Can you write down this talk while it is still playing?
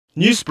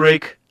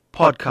Newsbreak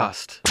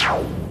Podcast.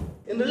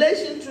 In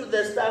relation to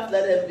the staff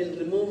that have been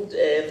removed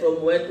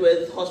from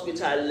Wentworth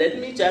Hospital,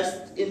 let me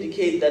just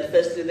indicate that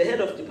firstly, the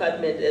head of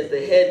department as the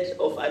head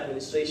of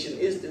administration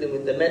is dealing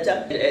with the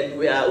matter and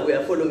we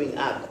are following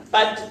up.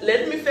 But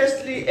let me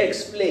firstly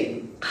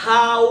explain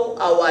how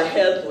our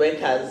health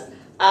workers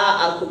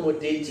are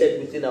accommodated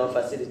within our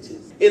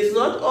facilities. It's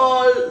not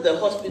all the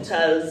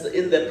hospitals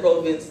in the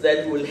province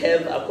that will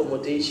have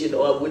accommodation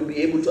or will be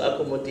able to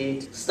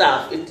accommodate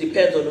staff. It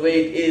depends on where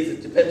it is,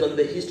 it depends on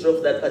the history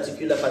of that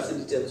particular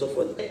facility and so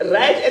forth.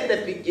 Right at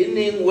the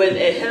beginning, when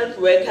a health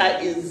worker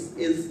is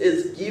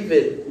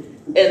given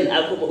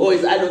or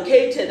is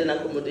allocated an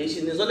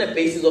accommodation, it's on a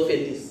basis of a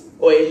lease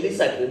or a lease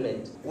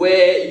agreement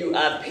where you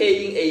are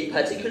paying a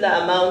particular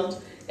amount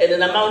and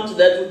an amount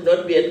that would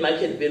not be at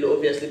market value,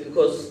 obviously,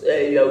 because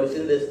you are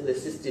within the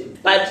system.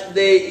 But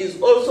there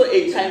is also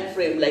a time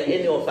frame, like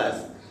any of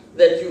us,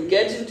 that you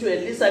get into a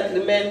lease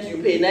agreement,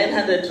 you pay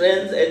 900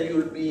 rands, and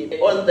you'll be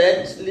on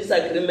that lease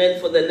agreement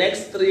for the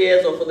next 3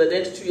 years or for the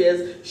next 2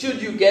 years. Should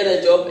you get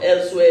a job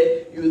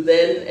elsewhere, you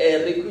then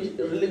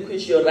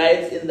relinquish your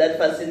rights in that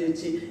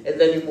facility, and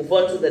then you move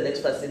on to the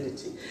next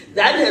facility.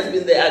 That has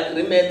been the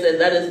agreement,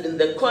 and that has been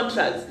the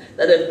contracts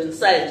that have been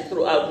signed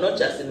throughout, not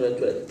just in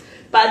Wentworth.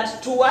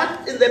 But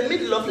in the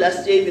middle of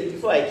last year, even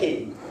before I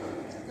came,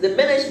 the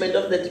management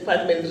of the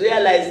department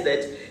realized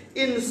that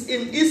in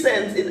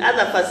essence, in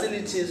other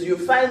facilities, you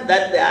find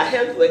that there are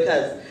health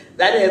workers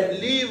that have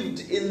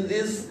lived in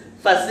these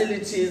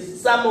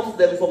facilities, some of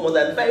them for more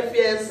than 5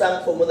 years,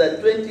 some for more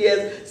than 20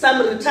 years,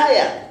 some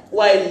retire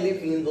while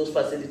living in those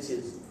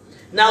facilities.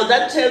 Now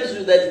that tells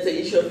you that it's an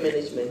issue of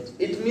management.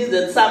 It means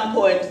at some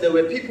point there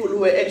were people who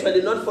were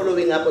actually not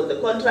following up on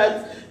the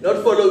contracts,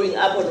 not following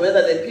up on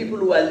whether the people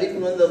who are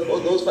living on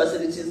those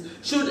facilities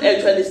should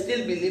actually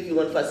still be living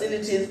on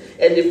facilities,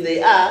 and if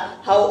they are,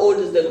 how old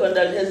is the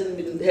contract, has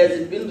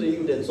it been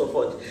renewed, and so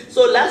forth.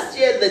 So last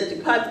year the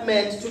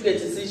department took a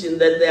decision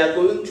that they are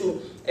going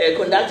to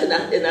conduct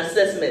an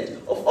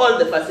assessment of all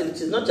the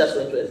facilities, not just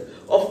Wentworth,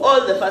 of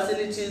all the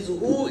facilities,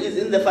 who is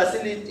in the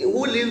facility,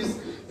 who lives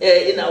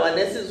in our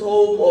nurses'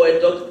 home or a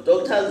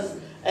doctor's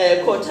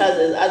quarters,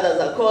 as others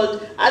are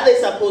called. Are they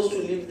supposed to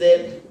live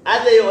there?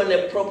 Are they on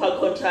a proper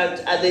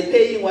contract? Are they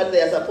paying what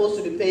they are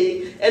supposed to be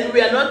paying? And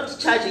we are not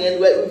charging, and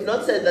we've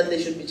not said that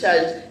they should be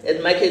charged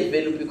at market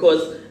value,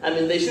 because,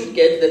 they should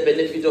get the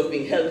benefit of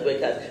being health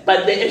workers,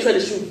 but they actually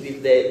should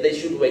live there. They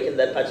should work in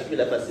that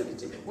particular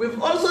facility.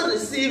 We've also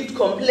received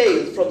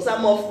complaints from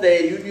some of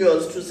the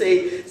unions to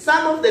say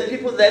some of the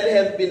people that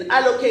have been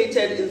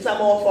allocated in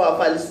some of our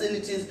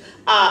facilities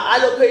are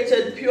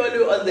allocated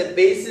purely on the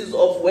basis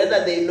of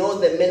whether they know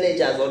the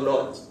managers or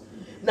not.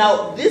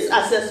 Now, this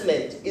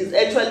assessment is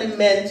actually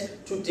meant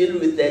to deal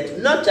with that,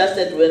 not just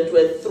at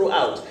Wentworth,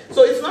 throughout.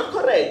 So it's not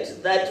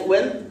correct that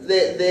when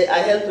the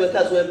health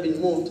workers who have been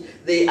moved,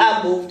 they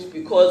are moved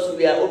because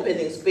we are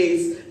opening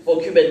space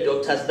for Cuban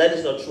doctors. That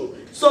is not true.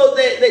 So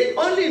the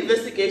only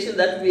investigation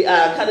that we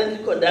are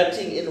currently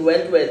conducting in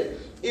Wentworth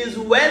is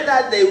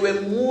whether they were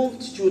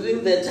moved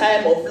during the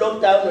time of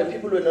lockdown when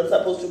people were not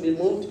supposed to be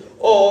moved,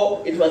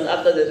 or it was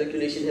after the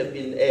regulation have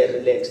been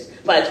relaxed.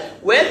 But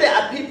where there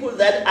are people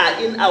that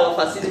are in our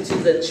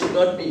facilities and should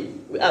not be,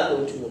 we are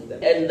going to move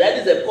them. And that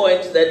is a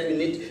point that we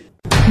need.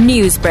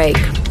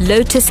 Newsbreak,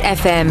 Lotus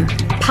FM,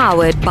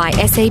 powered by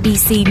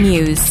SABC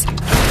News.